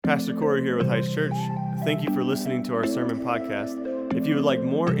Pastor Corey here with Heights Church. Thank you for listening to our sermon podcast. If you would like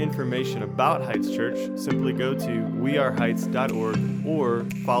more information about Heights Church, simply go to weareheights.org or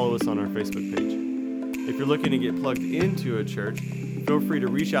follow us on our Facebook page. If you're looking to get plugged into a church, feel free to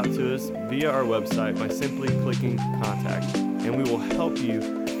reach out to us via our website by simply clicking contact, and we will help you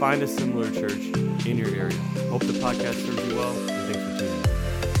find a similar church in your area. Hope the podcast serves you well, and thanks for tuning in.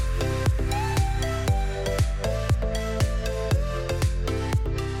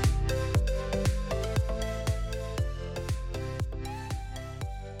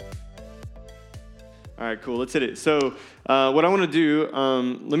 All right, cool. Let's hit it. So what I want to do,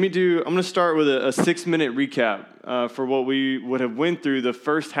 I'm going to start with a 6-minute recap for what we would have went through the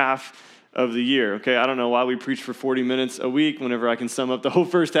first half of the year. Okay, I don't know why we preach for 40 minutes a week whenever I can sum up the whole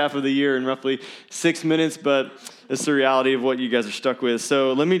first half of the year in roughly 6 minutes, but it's the reality of what you guys are stuck with.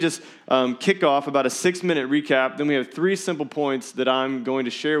 So let me just kick off about a 6-minute recap. Then we have 3 simple points that I'm going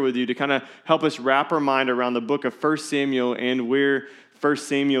to share with you to kind of help us wrap our mind around the book of 1 Samuel and where 1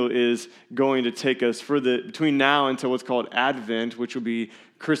 Samuel is going to take us for between now until what's called Advent, which will be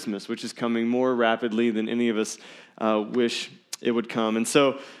Christmas, which is coming more rapidly than any of us wish it would come. And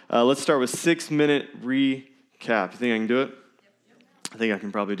so let's start with 6-minute recap. You think I can do it? I think I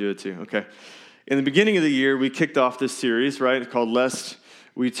can probably do it too. Okay. In the beginning of the year, we kicked off this series, right, called Lest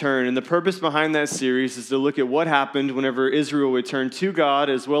We Turn. And the purpose behind that series is to look at what happened whenever Israel would turn to God,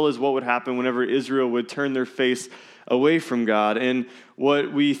 as well as what would happen whenever Israel would turn their face away from God. And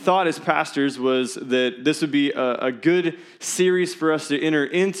what we thought as pastors was that this would be a good series for us to enter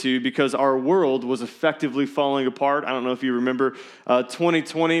into because our world was effectively falling apart. I don't know if you remember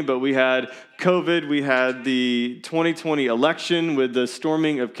 2020, but we had COVID. We had the 2020 election with the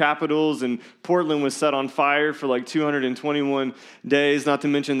storming of capitals, and Portland was set on fire for like 221 days, not to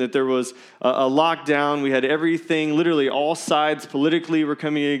mention that there was a lockdown. We had everything, literally all sides politically were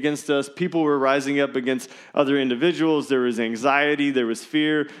coming against us. People were rising up against other individuals. There was anxiety, there was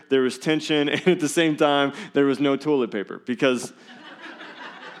fear, there was tension, and at the same time, there was no toilet paper because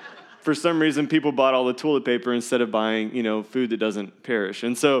for some reason, people bought all the toilet paper instead of buying, food that doesn't perish.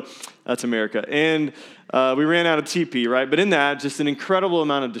 And so that's America. And we ran out of TP, right? But in that, just an incredible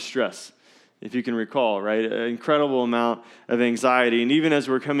amount of distress, if you can recall, right? An incredible amount of anxiety. And even as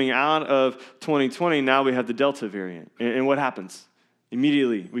we're coming out of 2020, now we have the Delta variant. And what happens?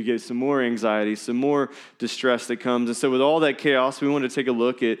 Immediately, we get some more anxiety, some more distress that comes. And so with all that chaos, we want to take a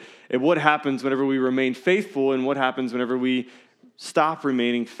look at what happens whenever we remain faithful and what happens whenever we stop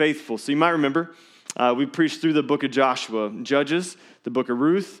remaining faithful. So you might remember, we preached through the book of Joshua, Judges, the book of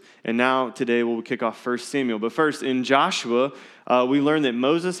Ruth, and now today we'll kick off 1 Samuel. But first, in Joshua, we learned that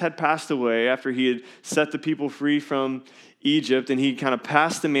Moses had passed away after he had set the people free from Egypt, and he kind of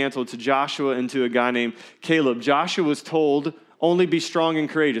passed the mantle to Joshua and to a guy named Caleb. Joshua was told, only be strong and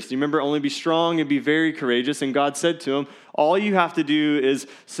courageous. Do you remember? Only be strong and be very courageous. And God said to him, all you have to do is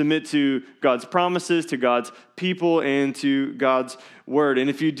submit to God's promises, to God's people, and to God's word. And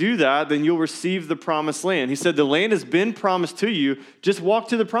if you do that, then you'll receive the promised land. He said, the land has been promised to you. Just walk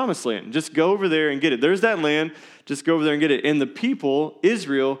to the promised land. Just go over there and get it. There's that land. Just go over there and get it. And the people,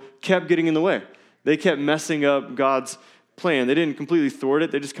 Israel, kept getting in the way. They kept messing up God's plan. They didn't completely thwart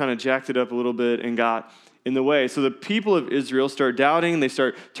it. They just kind of jacked it up a little bit and got in the way. So the people of Israel start doubting, they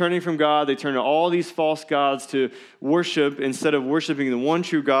start turning from God, they turn to all these false gods to worship instead of worshiping the one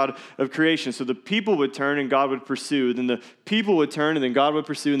true God of creation. So the people would turn and God would pursue, then the people would turn and then God would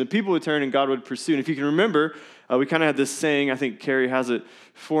pursue, and the people would turn and God would pursue. And if you can remember, we kind of had this saying, I think Carrie has it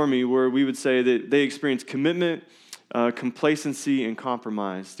for me, where we would say that they experienced commitment, complacency, and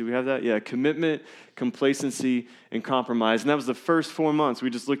compromise. Do we have that? Yeah, commitment, complacency, and compromise. And that was the first 4 months. We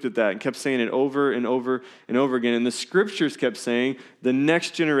just looked at that and kept saying it over and over and over again. And the scriptures kept saying the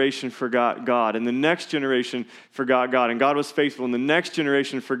next generation forgot God, and the next generation forgot God, and God was faithful, and the next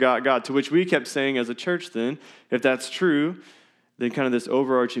generation forgot God, to which we kept saying as a church then, if that's true, then kind of this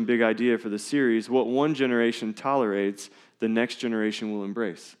overarching big idea for the series, what one generation tolerates, the next generation will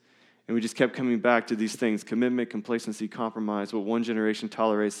embrace. And we just kept coming back to these things: commitment, complacency, compromise. What one generation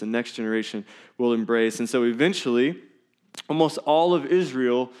tolerates, the next generation will embrace. And so eventually, almost all of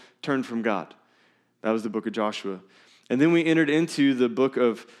Israel turned from God. That was the book of Joshua. And then we entered into the book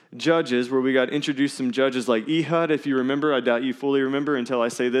of Judges, where we got introduced some judges like Ehud, if you remember. I doubt you fully remember until I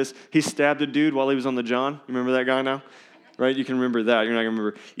say this. He stabbed a dude while he was on the John. You remember that guy now? right? You can remember that. You're not going to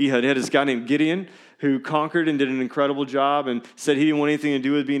remember Ehud. He had this guy named Gideon who conquered and did an incredible job and said he didn't want anything to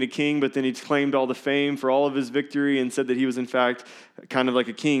do with being a king, but then he claimed all the fame for all of his victory and said that he was, in fact, kind of like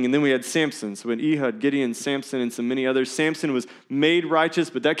a king. And then we had Samson. So we had Ehud, Gideon, Samson, and so many others. Samson was made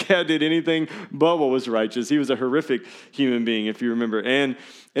righteous, but that guy did anything but what was righteous. He was a horrific human being, if you remember. And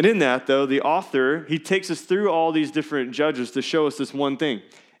in that, though, the author, he takes us through all these different judges to show us this one thing.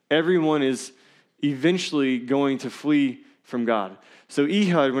 Everyone is eventually going to flee from God. So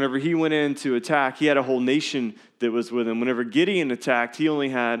Ehud, whenever he went in to attack, he had a whole nation that was with him. Whenever Gideon attacked, he only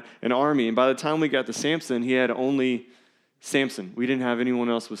had an army. And by the time we got to Samson, he had only Samson. We didn't have anyone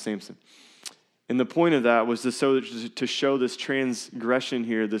else with Samson. And the point of that was to show this transgression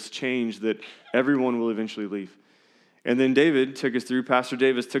here, this change that everyone will eventually leave. And then David took us through, Pastor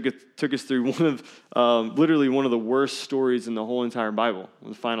Davis took us through literally one of the worst stories in the whole entire Bible,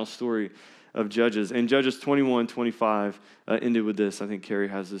 the final story of Judges. And Judges 21:25 ended with this. I think Carrie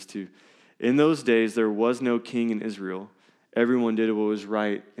has this too. In those days, there was no king in Israel. Everyone did what was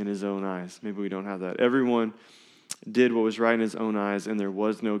right in his own eyes. Maybe we don't have that. Everyone did what was right in his own eyes, and there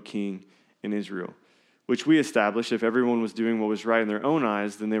was no king in Israel. Which we established, if everyone was doing what was right in their own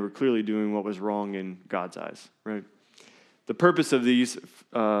eyes, then they were clearly doing what was wrong in God's eyes, right? The purpose of these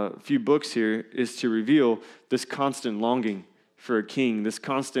few books here is to reveal this constant longing for a king, this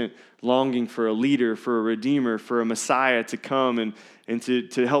constant longing for a leader, for a redeemer, for a Messiah to come and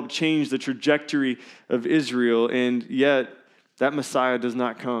to help change the trajectory of Israel. And yet, that Messiah does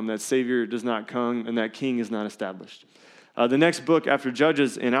not come, that Savior does not come, and that king is not established. The next book after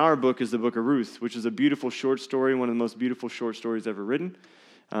Judges in our book is the book of Ruth, which is a beautiful short story, one of the most beautiful short stories ever written.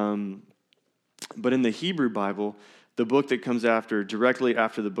 But in the Hebrew Bible, the book that comes directly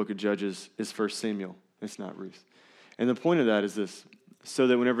after the book of Judges is 1 Samuel. It's not Ruth. And the point of that is this, so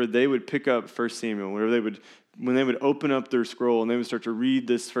that whenever they would pick up 1 Samuel, when they would open up their scroll and they would start to read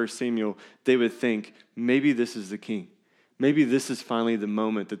this 1 Samuel, they would think, maybe this is the king. Maybe this is finally the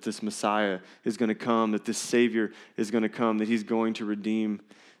moment that this Messiah is going to come, that this Savior is going to come, that he's going to redeem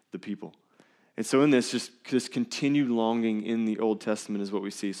the people. And so in this, just this continued longing in the Old Testament is what we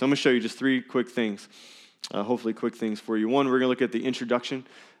see. So I'm going to show you just three quick things, hopefully quick things for you. One, we're going to look at the introduction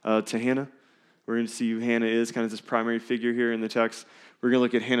to Hannah. We're going to see who Hannah is, kind of this primary figure here in the text. We're going to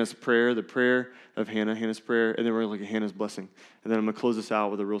look at Hannah's prayer, the prayer of Hannah, Hannah's prayer, and then we're going to look at Hannah's blessing. And then I'm going to close this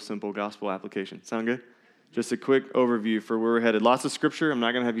out with a real simple gospel application. Sound good? Just a quick overview for where we're headed. Lots of scripture. I'm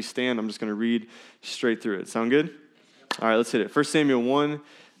not going to have you stand. I'm just going to read straight through it. Sound good? All right, let's hit it. 1 Samuel 1,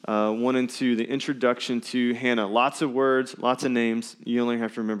 1 and 2, the introduction to Hannah. Lots of words, lots of names. You only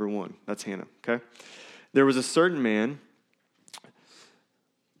have to remember one. That's Hannah, okay? There was a certain man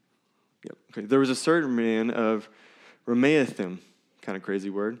of Ramathaim, kind of crazy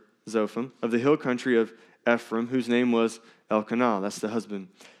word, Zophim, of the hill country of Ephraim, whose name was Elkanah. That's the husband.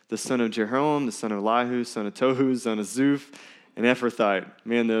 The son of Jehoram, the son of Elihu, son of Tohu, son of Zuph, an Ephrathite.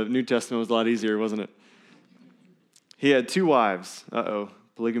 Man, the New Testament was a lot easier, wasn't it? He had two wives.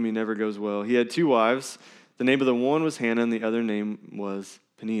 Polygamy never goes well. He had two wives. The name of the one was Hannah, and the other name was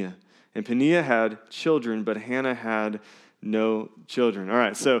Peninnah. And Peninnah had children, but Hannah had no children. All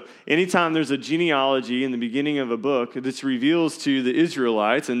right, so anytime there's a genealogy in the beginning of a book, this reveals to the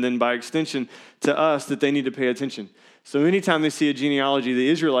Israelites, and then by extension to us, that they need to pay attention. So anytime they see a genealogy, the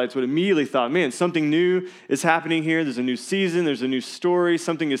Israelites would immediately thought, man, something new is happening here. There's a new season. There's a new story.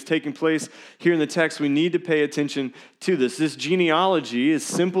 Something is taking place here in the text. We need to pay attention to this. This genealogy, as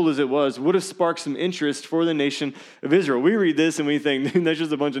simple as it was, would have sparked some interest for the nation of Israel. We read this and we think, that's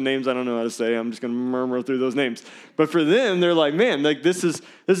just a bunch of names I don't know how to say. I'm just going to murmur through those names. But for them, they're like, man, like this is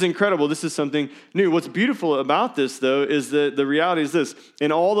incredible. This is something new. What's beautiful about this, though, is that the reality is this.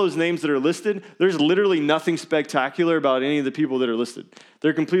 In all those names that are listed, there's literally nothing spectacular about any of the people that are listed.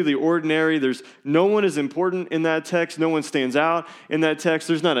 They're completely ordinary. There's no one is important in that text. No one stands out in that text.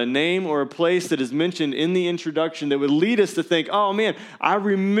 There's not a name or a place that is mentioned in the introduction that would lead us to think, oh man, I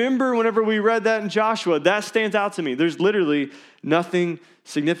remember whenever we read that in Joshua, that stands out to me. There's literally nothing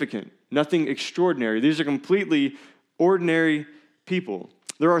significant, nothing extraordinary. These are completely ordinary people.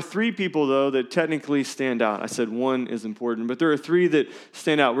 There are three people, though, that technically stand out. I said one is important, but there are three that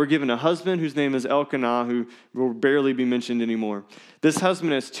stand out. We're given a husband whose name is Elkanah, who will barely be mentioned anymore. This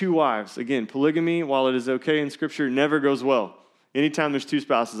husband has two wives. Again, polygamy, while it is okay in Scripture, never goes well. Anytime there's two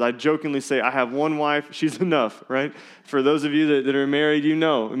spouses, I jokingly say, I have one wife, she's enough, right? For those of you that are married, you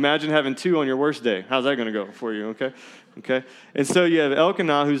know. Imagine having two on your worst day. How's that going to go for you, okay? And so you have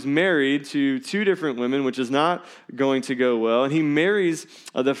Elkanah, who's married to two different women, which is not going to go well. And he marries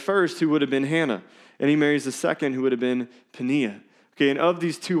the first, who would have been Hannah. And he marries the second, who would have been Peninnah. Okay, and of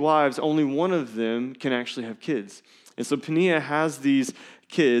these two wives, only one of them can actually have kids. And so Peninnah has these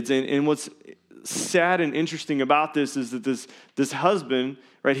kids, and what's sad and interesting about this is that this husband,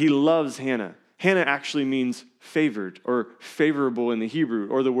 right, he loves Hannah. Hannah actually means favored or favorable in the Hebrew,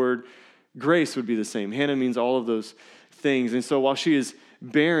 or the word grace would be the same. Hannah means all of those things. And so while she is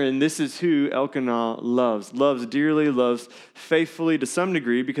barren, this is who Elkanah loves dearly, loves faithfully to some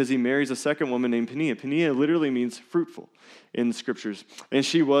degree, because he marries a second woman named Peninnah. Peninnah literally means fruitful in the scriptures. And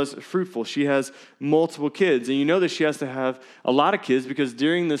she was fruitful. She has multiple kids. And you know that she has to have a lot of kids, because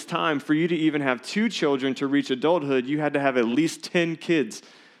during this time, for you to even have 2 children to reach adulthood, you had to have at least 10 kids,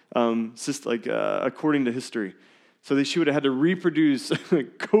 according to history. So that she would have had to reproduce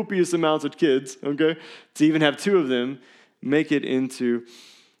copious amounts of kids, okay, to even have 2 of them make it into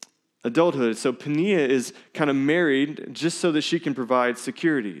adulthood. So Peninnah is kind of married just so that she can provide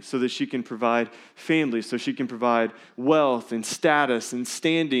security, so that she can provide family, so she can provide wealth and status and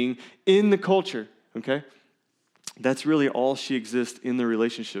standing in the culture, okay? That's really all she exists in the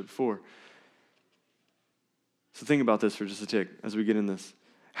relationship for. So think about this for just a tick as we get in this.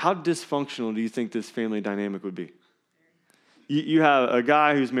 How dysfunctional do you think this family dynamic would be? You have a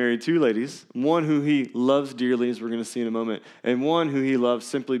guy who's married 2 ladies, one who he loves dearly, as we're going to see in a moment, and one who he loves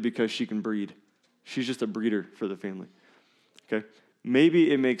simply because she can breed. She's just a breeder for the family. Okay?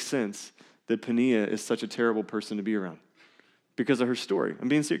 Maybe it makes sense that Peninnah is such a terrible person to be around because of her story. I'm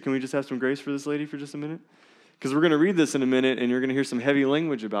being serious. Can we just have some grace for this lady for just a minute? Because we're going to read this in a minute, and you're going to hear some heavy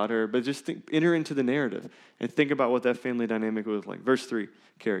language about her, but just enter into the narrative and think about what that family dynamic was like. Verse 3,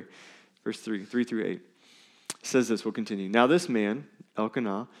 Carrie. Verse 3 through 8. Says this, we'll continue. Now this man,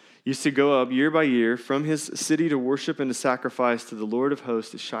 Elkanah, used to go up year by year from his city to worship and to sacrifice to the Lord of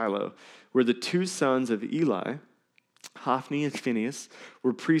hosts at Shiloh, where the 2 sons of Eli, Hophni and Phinehas,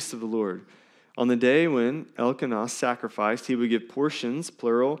 were priests of the Lord. On the day when Elkanah sacrificed, he would give portions,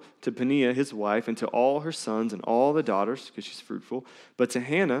 plural, to Peninnah, his wife, and to all her sons and all the daughters, because she's fruitful. But to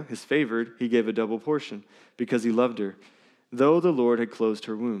Hannah, his favored, he gave a double portion, because he loved her, though the Lord had closed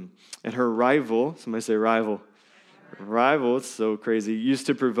her womb. And her rival, somebody say rival, it's so crazy, used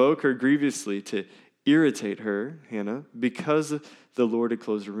to provoke her grievously, to irritate her, Hannah, because the Lord had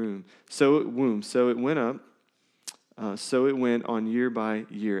closed her womb. So it went on year by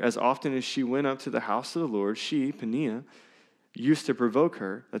year. As often as she went up to the house of the Lord, she, Peninnah, used to provoke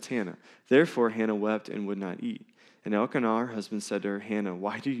her, that's Hannah. Therefore Hannah wept and would not eat. And Elkanah, her husband, said to her, Hannah,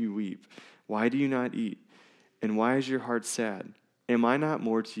 why do you weep? Why do you not eat? And why is your heart sad? Am I not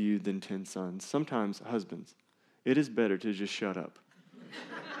more to you than 10 sons? Sometimes, husbands, it is better to just shut up.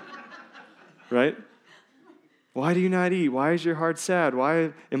 Right? Why do you not eat? Why is your heart sad?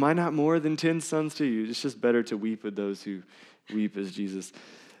 Why am I not more than 10 sons to you? It's just better to weep with those who weep, as Jesus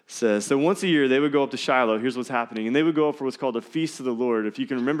says. So once a year, they would go up to Shiloh. Here's what's happening. And they would go up for what's called the Feast of the Lord. If you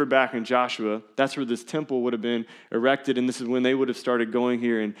can remember back in Joshua, that's where this temple would have been erected. And this is when they would have started going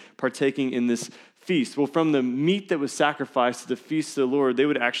here and partaking in this feast. Well, from the meat that was sacrificed to the Feast of the Lord, they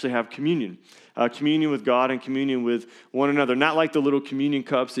would actually have communion. Communion with God and communion with one another. Not like the little communion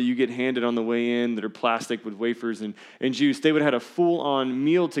cups that you get handed on the way in that are plastic with wafers and juice. They would have had a full-on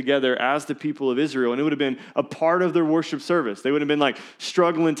meal together as the people of Israel, and it would have been a part of their worship service. They would have been like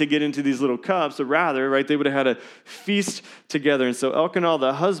struggling to get into these little cups, but rather, right, they would have had a feast together. And so Elkanah,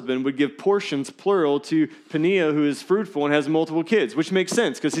 the husband, would give portions, plural, to Peninnah, who is fruitful and has multiple kids, which makes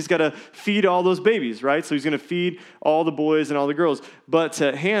sense because he's got to feed all those babies, right? So he's going to feed all the boys and all the girls. But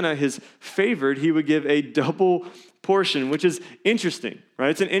to Hannah, his favorite, he would give a double portion, which is interesting, right?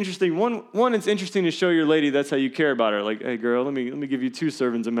 It's an interesting one. It's interesting to show your lady that's how you care about her. Like, hey, girl, let me give you 2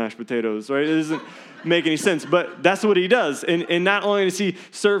 servings of mashed potatoes, right? It doesn't make any sense, but that's what he does. And not only does he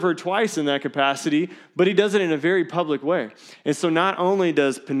serve her twice in that capacity, but he does it in a very public way. And so not only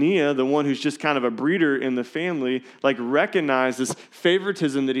does Peninnah, the one who's just kind of a breeder in the family, like recognize this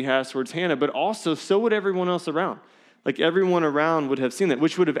favoritism that he has towards Hannah, but also so would everyone else around. Like everyone around would have seen that,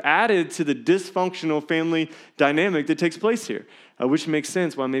 which would have added to the dysfunctional family dynamic that takes place here, which makes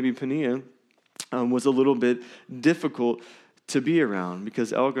sense why maybe Peninnah was a little bit difficult to be around,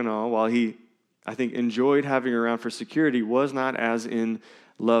 because Elkanah, while he, I think, enjoyed having her around for security, was not as in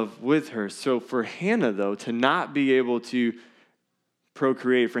love with her. So for Hannah, though, to not be able to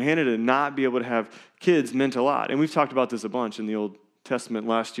procreate, for Hannah to not be able to have kids meant a lot. And we've talked about this a bunch in the Old Testament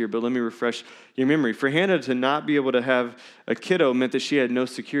last year, but let me refresh your memory. For Hannah to not be able to have a kiddo meant that she had no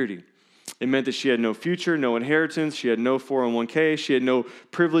security. It meant that she had no future, no inheritance. She had no 401k. She had no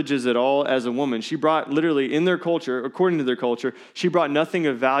privileges at all as a woman. She brought, literally, in their culture, according to their culture, she brought nothing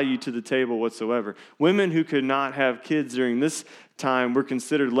of value to the table whatsoever. Women who could not have kids during this time were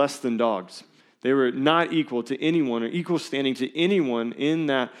considered less than dogs. They were not equal to anyone or equal standing to anyone in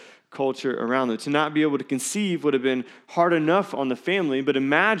that culture around them. To not be able to conceive would have been hard enough on the family, but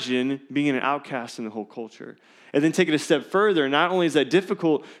imagine being an outcast in the whole culture. And then take it a step further, not only is that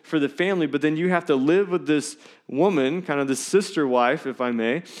difficult for the family, but then you have to live with this woman, kind of this sister wife, if I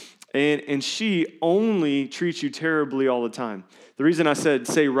may, and she only treats you terribly all the time. The reason I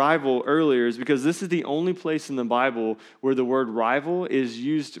say rival earlier is because this is the only place in the Bible where the word rival is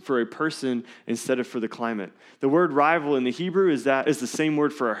used for a person instead of for the climate. The word rival in the Hebrew is the same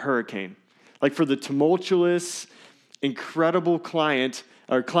word for a hurricane. Like for the tumultuous, incredible climate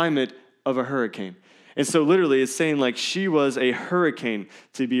of a hurricane. And so literally it's saying like she was a hurricane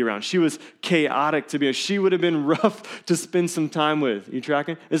to be around. She was chaotic to be around. She would have been rough to spend some time with. You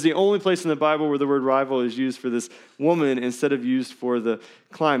tracking? It's the only place in the Bible where the word rival is used for this woman instead of used for the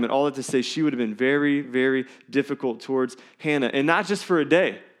climate. All that to say, she would have been very, very difficult towards Hannah. And not just for a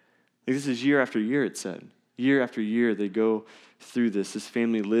day. Like this is year after year, it said. Year after year, they go through this. This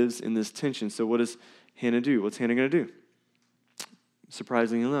family lives in this tension. So what does Hannah do? What's Hannah going to do?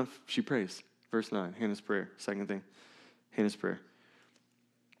 Surprisingly enough, she prays. Verse 9, Hannah's prayer. Second thing, Hannah's prayer.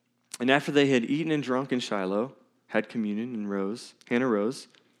 And after they had eaten and drunk in Shiloh, had communion and rose, Hannah rose,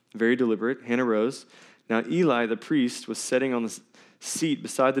 very deliberate, Hannah rose. Now Eli, the priest, was sitting on the seat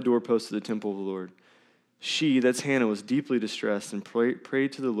beside the doorpost of the temple of the Lord. She, that's Hannah, was deeply distressed and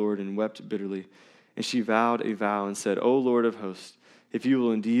prayed to the Lord and wept bitterly. And she vowed a vow and said, O Lord of hosts, if you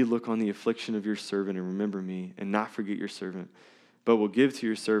will indeed look on the affliction of your servant and remember me and not forget your servant, but will give to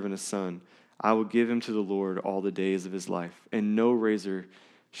your servant a son, I will give him to the Lord all the days of his life, and no razor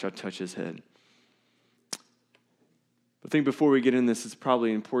shall touch his head. I think before we get in this, it's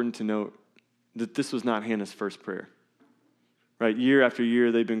probably important to note that this was not Hannah's first prayer. Right? Year after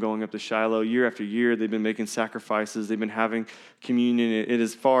year, they've been going up to Shiloh. Year after year, they've been making sacrifices. They've been having communion. It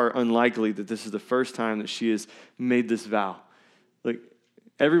is far unlikely that this is the first time that she has made this vow. Like,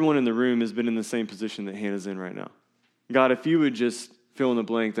 everyone in the room has been in the same position that Hannah's in right now. God, if you would just fill in the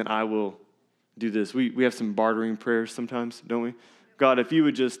blank, then I will do this. We have some bartering prayers sometimes, don't we? God, if you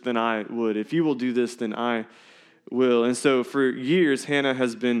would just, then I would. If you will do this, then I will. And so for years, Hannah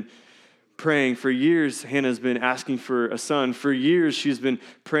has been praying. For years, Hannah's been asking for a son. For years, she's been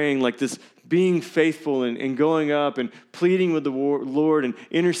praying like this, being faithful and going up and pleading with the Lord and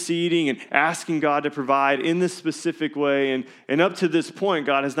interceding and asking God to provide in this specific way. And up to this point,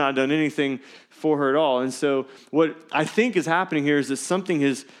 God has not done anything for her at all. And so what I think is happening here is that something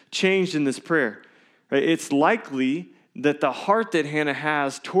has changed in this prayer. Right? It's likely that the heart that Hannah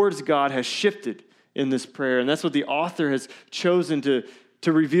has towards God has shifted in this prayer. And that's what the author has chosen to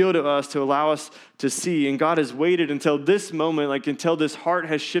reveal to us, to allow us to see. And God has waited until this moment, like until this heart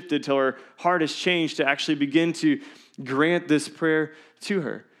has shifted, till her heart has changed to actually begin to grant this prayer to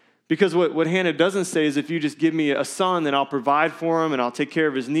her. Because what Hannah doesn't say is, if you just give me a son, then I'll provide for him and I'll take care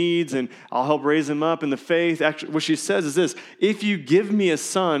of his needs and I'll help raise him up in the faith. Actually, what she says is this: if you give me a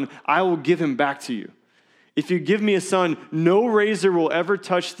son, I will give him back to you. If you give me a son, no razor will ever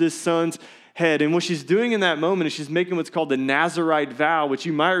touch this son's head. And what she's doing in that moment is she's making what's called the Nazirite vow, which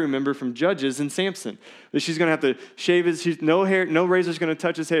you might remember from Judges and Samson. That she's going to have to shave his, no razor's going to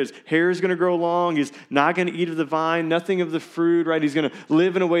touch his hair. His hair is going to grow long. He's not going to eat of the vine, nothing of the fruit, right? He's going to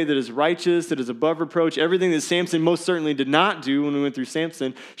live in a way that is righteous, that is above reproach. Everything that Samson most certainly did not do when we went through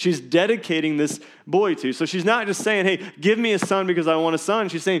Samson, she's dedicating this boy to. So she's not just saying, hey, give me a son because I want a son.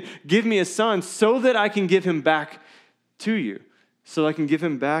 She's saying, give me a son so that I can give him back to you. So I can give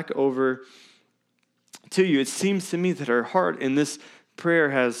him back over to you. It seems to me that her heart in this prayer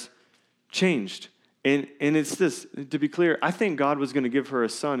has changed. And it's this, to be clear, I think God was going to give her a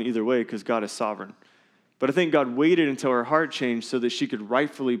son either way because God is sovereign. But I think God waited until her heart changed so that she could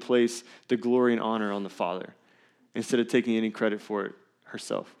rightfully place the glory and honor on the Father instead of taking any credit for it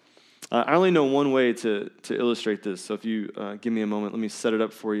herself. I only know one way to illustrate this. So if you give me a moment, let me set it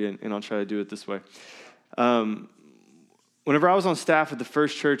up for you, and I'll try to do it this way. Whenever I was on staff at the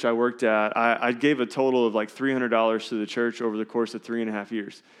first church I worked at, I gave a total of like $300 to the church over the course of 3.5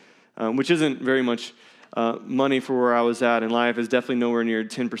 years, which isn't very much money for where I was at in life. It's definitely nowhere near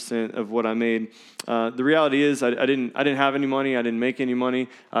 10% of what I made. The reality is I didn't have any money. I didn't make any money.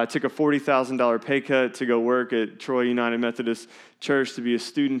 I took a $40,000 pay cut to go work at Troy United Methodist Church to be a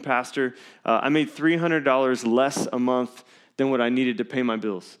student pastor. I made $300 less a month than what I needed to pay my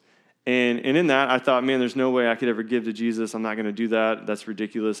bills. And in that, I thought, man, there's no way I could ever give to Jesus. I'm not going to do that. That's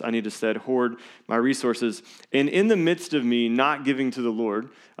ridiculous. I need to instead hoard my resources. And in the midst of me not giving to the Lord,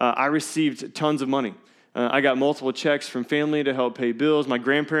 I received tons of money. I got multiple checks from family to help pay bills. My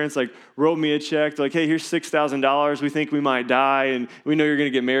grandparents wrote me a check. They're like, hey, here's $6,000. We think we might die, and we know you're going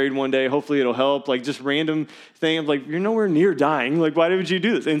to get married one day. Hopefully it'll help. Just random thing. I'm like, you're nowhere near dying. Why would you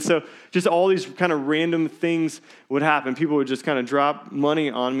do this? And so just all these kind of random things would happen. People would just kind of drop money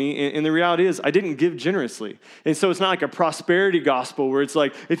on me. And the reality is I didn't give generously. And so it's not like a prosperity gospel where it's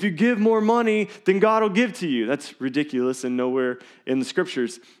like, if you give more money, then God will give to you. That's ridiculous and nowhere in the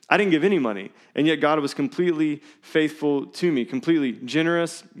scriptures. I didn't give any money, and yet God was completely faithful to me, completely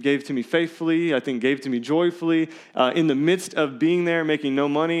generous, gave to me faithfully, I think gave to me joyfully. In the midst of being there, making no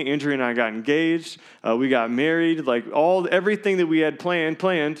money, Andrea and I got engaged. We got married. Everything that we had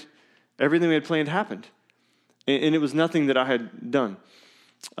planned, everything we had planned happened. And it was nothing that I had done.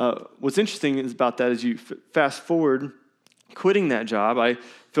 What's interesting about that is you fast forward, quitting that job, I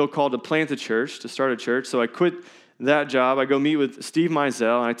feel called to plant a church, to start a church. So I quit that job. I go meet with Steve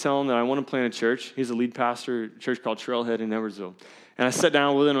Mizell, and I tell him that I want to plant a church. He's a lead pastor at a church called Trailhead in Edwardsville. And I sat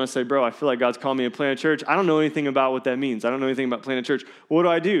down with him, and I say, bro, I feel like God's called me to plant a church. I don't know anything about what that means. I don't know anything about planting a church. What do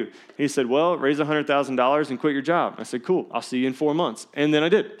I do? He said, well, raise $100,000 and quit your job. I said, cool. I'll see you in 4 months. And then I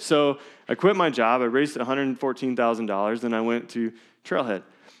did. So I quit my job. I raised $114,000. Then I went to Trailhead.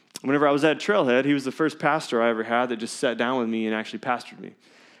 Whenever I was at Trailhead, he was the first pastor I ever had that just sat down with me and actually pastored me.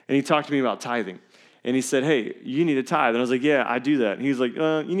 And he talked to me about tithing. And he said, hey, you need to tithe. And I was like, yeah, I do that. And he was like,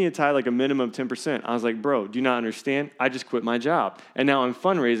 you need to tithe a minimum of 10%. I was like, bro, do you not understand? I just quit my job. And now I'm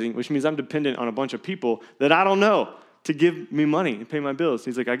fundraising, which means I'm dependent on a bunch of people that I don't know to give me money and pay my bills.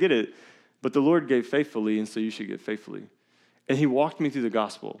 He's like, I get it. But the Lord gave faithfully, and so you should give faithfully. And he walked me through the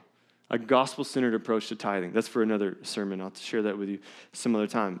gospel, a gospel-centered approach to tithing. That's for another sermon. I'll share that with you some other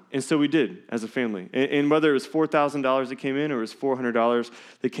time. And so we did as a family. And whether it was $4,000 that came in or it was $400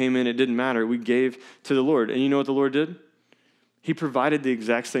 that came in, it didn't matter. We gave to the Lord. And you know what the Lord did? He provided the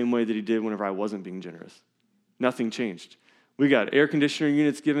exact same way that he did whenever I wasn't being generous. Nothing changed. We got air conditioner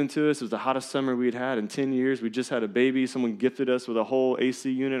units given to us. It was the hottest summer we had in 10 years. We just had a baby. Someone gifted us with a whole AC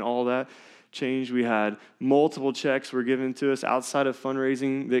unit, all that. Changed. We had multiple checks were given to us outside of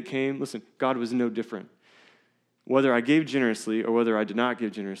fundraising that came. Listen, God was no different. Whether I gave generously or whether I did not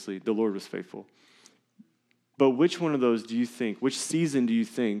give generously, the Lord was faithful. But which one of those do you think, which season do you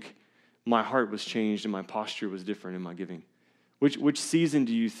think my heart was changed and my posture was different in my giving? Which season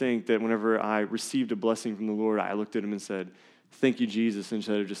do you think that whenever I received a blessing from the Lord, I looked at him and said, thank you, Jesus,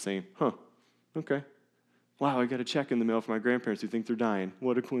 instead of just saying, okay. Wow, I got a check in the mail for my grandparents who think they're dying.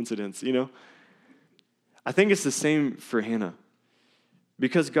 What a coincidence, I think it's the same for Hannah.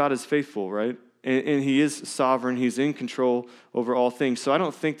 Because God is faithful, right? And he is sovereign. He's in control over all things. So I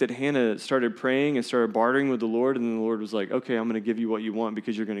don't think that Hannah started praying and started bartering with the Lord, and then the Lord was like, okay, I'm going to give you what you want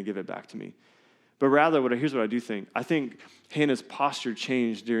because you're going to give it back to me. But rather, here's what I do think. I think Hannah's posture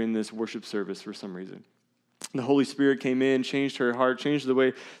changed during this worship service for some reason. The Holy Spirit came in, changed her heart, changed the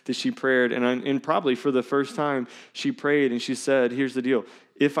way that she prayed. And probably for the first time, she prayed and she said, here's the deal.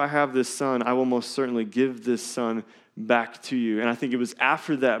 If I have this son, I will most certainly give this son back to you. And I think it was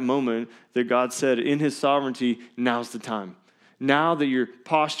after that moment that God said, in his sovereignty, now's the time. Now that your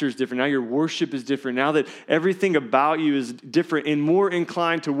posture is different, now your worship is different, now that everything about you is different and more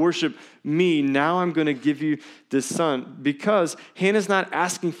inclined to worship me, now I'm going to give you this son. Because Hannah's not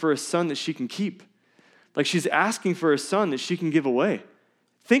asking for a son that she can keep. She's asking for a son that she can give away.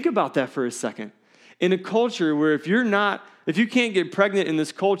 Think about that for a second. In a culture where if you can't get pregnant in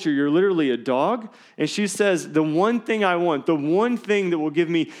this culture, you're literally a dog. And she says, the one thing I want, the one thing that will give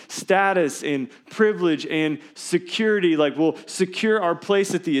me status and privilege and security, will secure our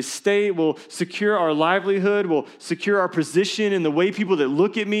place at the estate, will secure our livelihood, will secure our position in the way people that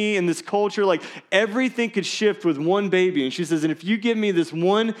look at me in this culture, everything could shift with one baby. And she says, and if you give me this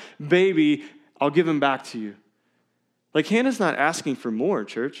one baby, I'll give him back to you. Hannah's not asking for more,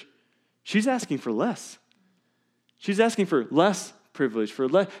 church. She's asking for less. She's asking for less privilege, for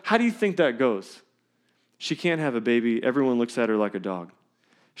less. How do you think that goes? She can't have a baby. Everyone looks at her like a dog.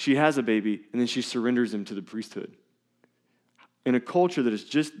 She has a baby, and then she surrenders him to the priesthood. In a culture that is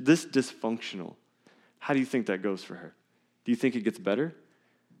just this dysfunctional, how do you think that goes for her? Do you think it gets better?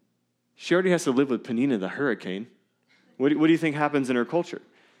 She already has to live with Penina the hurricane. What do you think happens in her culture?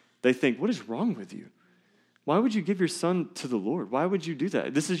 They think, what is wrong with you? Why would you give your son to the Lord? Why would you do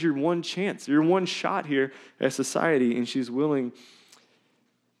that? This is your one chance, your one shot here as society, and she's willing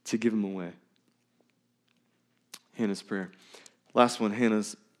to give him away. Hannah's prayer. Last one,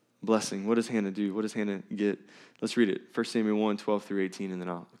 Hannah's blessing. What does Hannah do? What does Hannah get? Let's read it. 1 Samuel 1, 12 through 18, and then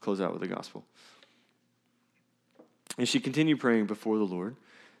I'll close out with the gospel. And she continued praying before the Lord,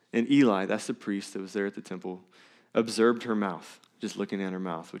 and Eli, that's the priest that was there at the temple, observed her mouth, just looking at her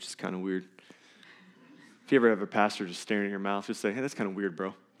mouth, which is kind of weird. If you ever have a pastor just staring at your mouth, just say, hey, that's kind of weird,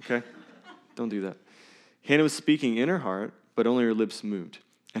 bro, okay? Don't do that. Hannah was speaking in her heart, but only her lips moved,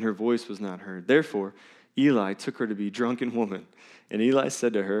 and her voice was not heard. Therefore, Eli took her to be a drunken woman. And Eli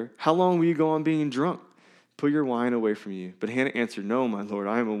said to her, how long will you go on being drunk? Put your wine away from you. But Hannah answered, no, my Lord,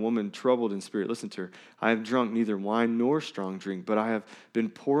 I am a woman troubled in spirit. Listen to her. I have drunk neither wine nor strong drink, but I have been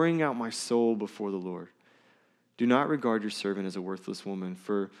pouring out my soul before the Lord. Do not regard your servant as a worthless woman,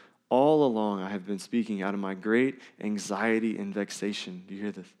 for all along I have been speaking out of my great anxiety and vexation. Do you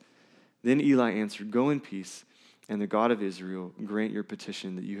hear this? Then Eli answered, go in peace, and the God of Israel grant your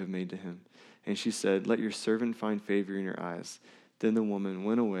petition that you have made to him. And she said, let your servant find favor in your eyes. Then the woman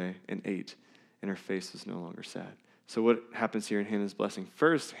went away and ate, and her face was no longer sad. So what happens here in Hannah's blessing?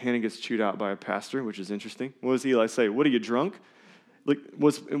 First, Hannah gets chewed out by a pastor, which is interesting. What does Eli say? What, are you drunk? Like,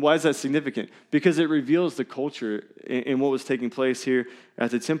 why is that significant? Because it reveals the culture and what was taking place here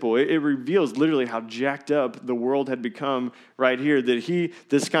at the temple. It reveals literally how jacked up the world had become right here, that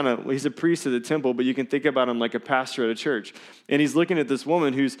he's a priest of the temple, but you can think about him like a pastor at a church. And he's looking at this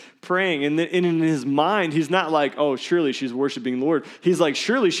woman who's praying, and in his mind, he's not like, oh, surely she's worshiping the Lord. He's like,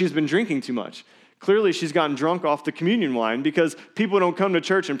 surely she's been drinking too much. Clearly, she's gotten drunk off the communion wine because people don't come to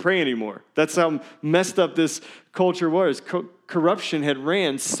church and pray anymore. That's how messed up this culture was. Corruption had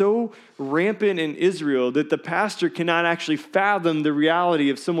ran so rampant in Israel that the pastor cannot actually fathom the reality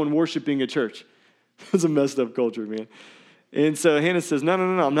of someone worshiping a church. It's a messed up culture, man. And so Hannah says, no,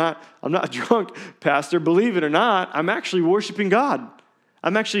 I'm not drunk, pastor. Believe it or not, I'm actually worshiping God.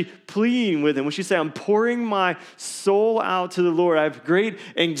 I'm actually pleading with him. When she said, I'm pouring my soul out to the Lord, I have great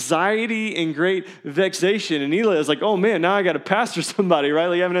anxiety and great vexation. And Eli is like, oh man, now I got to pastor somebody, right?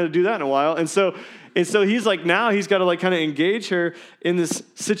 Like, I haven't had to do that in a while. And so he's like, now he's got to like kind of engage her in this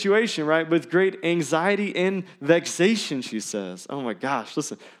situation, right? With great anxiety and vexation, she says. Oh my gosh,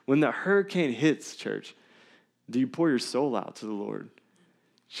 listen, when the hurricane hits, church, do you pour your soul out to the Lord?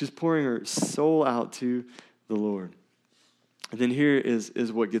 She's pouring her soul out to the Lord. And then here is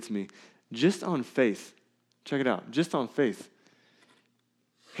what gets me. Just on faith, check it out, just on faith,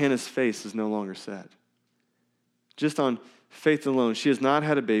 Hannah's face is no longer sad. Just on faith alone. She has not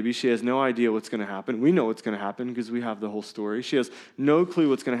had a baby. She has no idea what's going to happen. We know what's going to happen because we have the whole story. She has no clue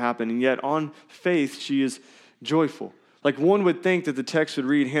what's going to happen, and yet on faith, she is joyful. Like one would think that the text would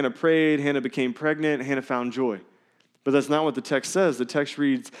read, Hannah prayed, Hannah became pregnant, Hannah found joy. But that's not what the text says. The text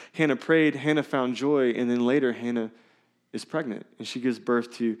reads, Hannah prayed, Hannah found joy, and then later Hannah is pregnant, and she gives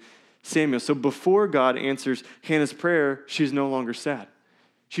birth to Samuel. So before God answers Hannah's prayer, she's no longer sad.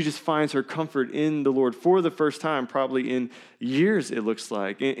 She just finds her comfort in the Lord for the first time, probably in years, it looks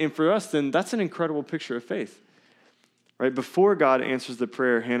like. And for us, then, that's an incredible picture of faith. Right? Before God answers the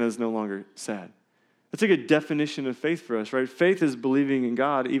prayer, Hannah is no longer sad. That's a good definition of faith for us, right? Faith is believing in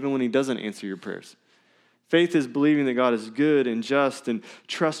God even when he doesn't answer your prayers. Faith is believing that God is good and just and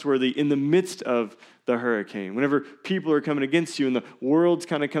trustworthy in the midst of the hurricane. Whenever people are coming against you and the world's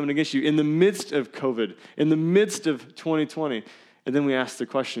kind of coming against you, in the midst of COVID, in the midst of 2020. And then we ask the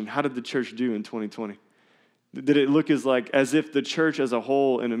question, how did the church do in 2020? Did it look as if the church as a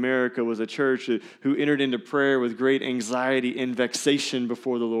whole in America was a church who entered into prayer with great anxiety and vexation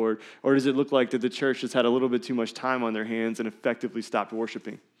before the Lord? Or does it look like that the church just had a little bit too much time on their hands and effectively stopped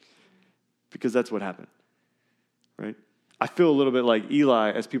worshiping? Because that's what happened, right? I feel a little bit like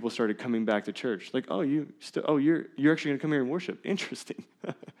Eli as people started coming back to church. Like, you're actually going to come here and worship. Interesting.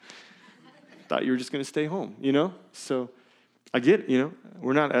 Thought you were just going to stay home, So I get,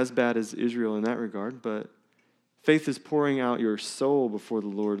 we're not as bad as Israel in that regard, but faith is pouring out your soul before the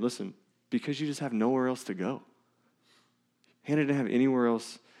Lord. Listen, because you just have nowhere else to go. Hannah didn't have anywhere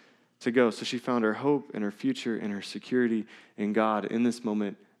else to go, so she found her hope and her future and her security in God in this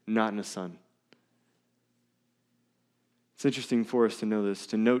moment, not in a son. It's interesting for us to know this,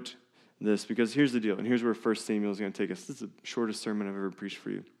 to note this, because here's the deal, and here's where 1 Samuel is going to take us. This is the shortest sermon I've ever preached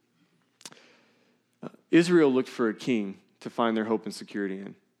for you. Israel looked for a king to find their hope and security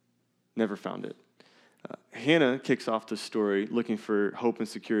in. Never found it. Hannah kicks off the story looking for hope and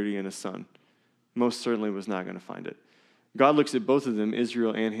security in a son. Most certainly was not going to find it. God looks at both of them,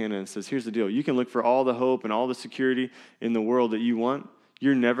 Israel and Hannah, and says, here's the deal. You can look for all the hope and all the security in the world that you want.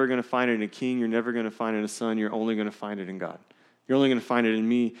 You're never going to find it in a king. You're never going to find it in a son. You're only going to find it in God. You're only going to find it in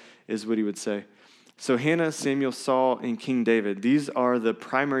me, is what he would say. So Hannah, Samuel, Saul, and King David, these are the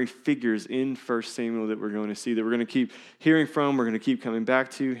primary figures in 1 Samuel that we're going to see, that we're going to keep hearing from, we're going to keep coming back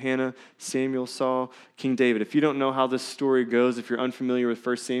to. Hannah, Samuel, Saul, King David. If you don't know how this story goes, if you're unfamiliar with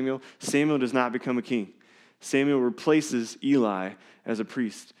 1 Samuel, Samuel does not become a king. Samuel replaces Eli as a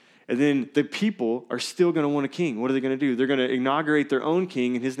priest. And then the people are still going to want a king. What are they going to do? They're going to inaugurate their own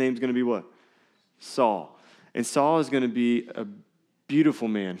king, and his name's going to be what? Saul. And Saul is going to be a beautiful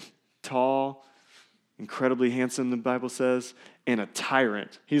man, tall, incredibly handsome, the Bible says, and a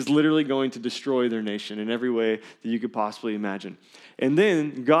tyrant. He's literally going to destroy their nation in every way that you could possibly imagine. And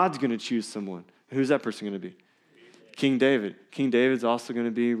then God's going to choose someone. Who's that person going to be? King David. King David's also going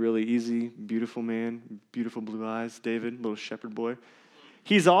to be really easy, beautiful man, beautiful blue eyes, David, little shepherd boy.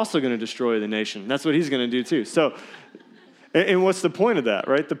 He's also going to destroy the nation. That's what he's going to do too. So, and what's the point of that,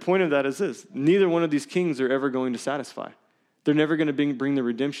 right? The point of that is this. Neither one of these kings are ever going to satisfy. They're never going to bring the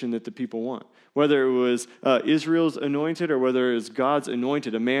redemption that the people want. Whether it was Israel's anointed or whether it was God's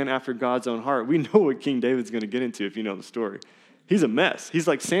anointed, a man after God's own heart, we know what King David's going to get into if you know the story. He's a mess. He's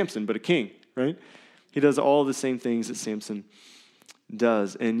like Samson, but a king, right? He does all the same things that Samson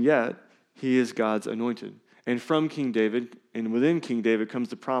does, and yet he is God's anointed. And from King David, and within King David comes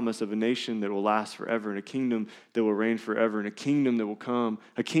the promise of a nation that will last forever, and a kingdom that will reign forever, and a kingdom that will come,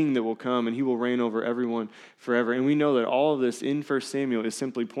 a king that will come, and he will reign over everyone forever. And we know that all of this in 1 Samuel is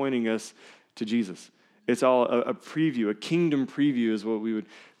simply pointing us to Jesus. It's all a preview, a kingdom preview is what we would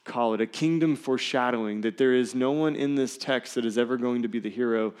call it, a kingdom foreshadowing, that there is no one in this text that is ever going to be the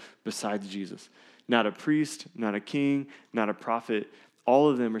hero besides Jesus. Not a priest, not a king, not a prophet. All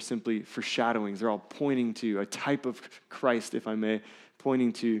of them are simply foreshadowings. They're all pointing to a type of Christ, if I may,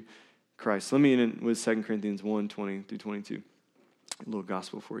 pointing to Christ. Let me end with 2 Corinthians 1, 20 through 22. A little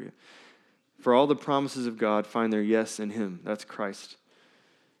gospel for you. For all the promises of God find their yes in him. That's Christ.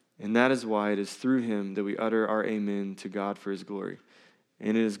 And that is why it is through him that we utter our amen to God for his glory.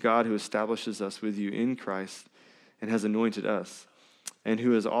 And it is God who establishes us with you in Christ and has anointed us, and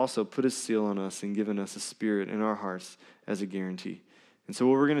who has also put his seal on us and given us a spirit in our hearts as a guarantee. And so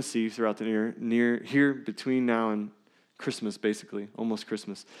what we're going to see throughout the near here between now and Christmas, basically, almost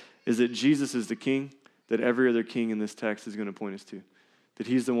Christmas, is that Jesus is the king that every other king in this text is going to point us to. That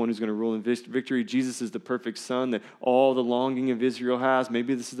he's the one who's going to rule in victory. Jesus is the perfect son that all the longing of Israel has.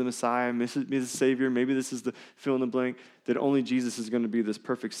 Maybe this is the Messiah, maybe this is the Savior, maybe this is the fill in the blank. That only Jesus is going to be this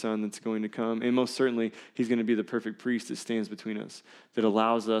perfect son that's going to come. And most certainly, he's going to be the perfect priest that stands between us, that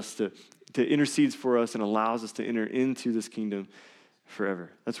allows us to intercedes for us and allows us to enter into this kingdom forever.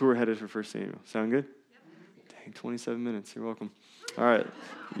 That's where we're headed for 1 Samuel. Sound good? Yep. Dang, 27 minutes. You're welcome. All right.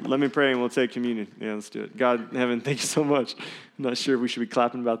 Let me pray and we'll take communion. Yeah, let's do it. God in heaven, thank you so much. I'm not sure if we should be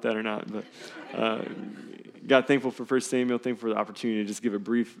clapping about that or not, but God, thankful for 1 Samuel. Thankful for the opportunity to just give a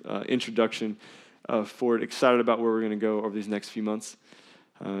brief introduction for it. Excited about where we're going to go over these next few months.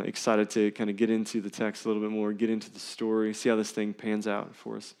 Excited to kind of get into the text a little bit more, get into the story, see how this thing pans out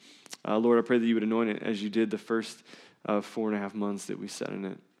for us. Lord, I pray that you would anoint it as you did the first 4.5 months that we sat in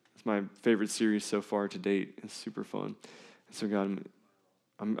it. It's my favorite series so far to date. It's super fun. And so, God,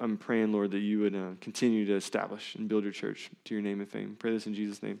 I'm praying, Lord, that you would continue to establish and build your church to your name and fame. Pray this in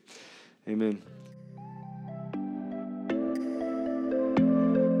Jesus' name. Amen.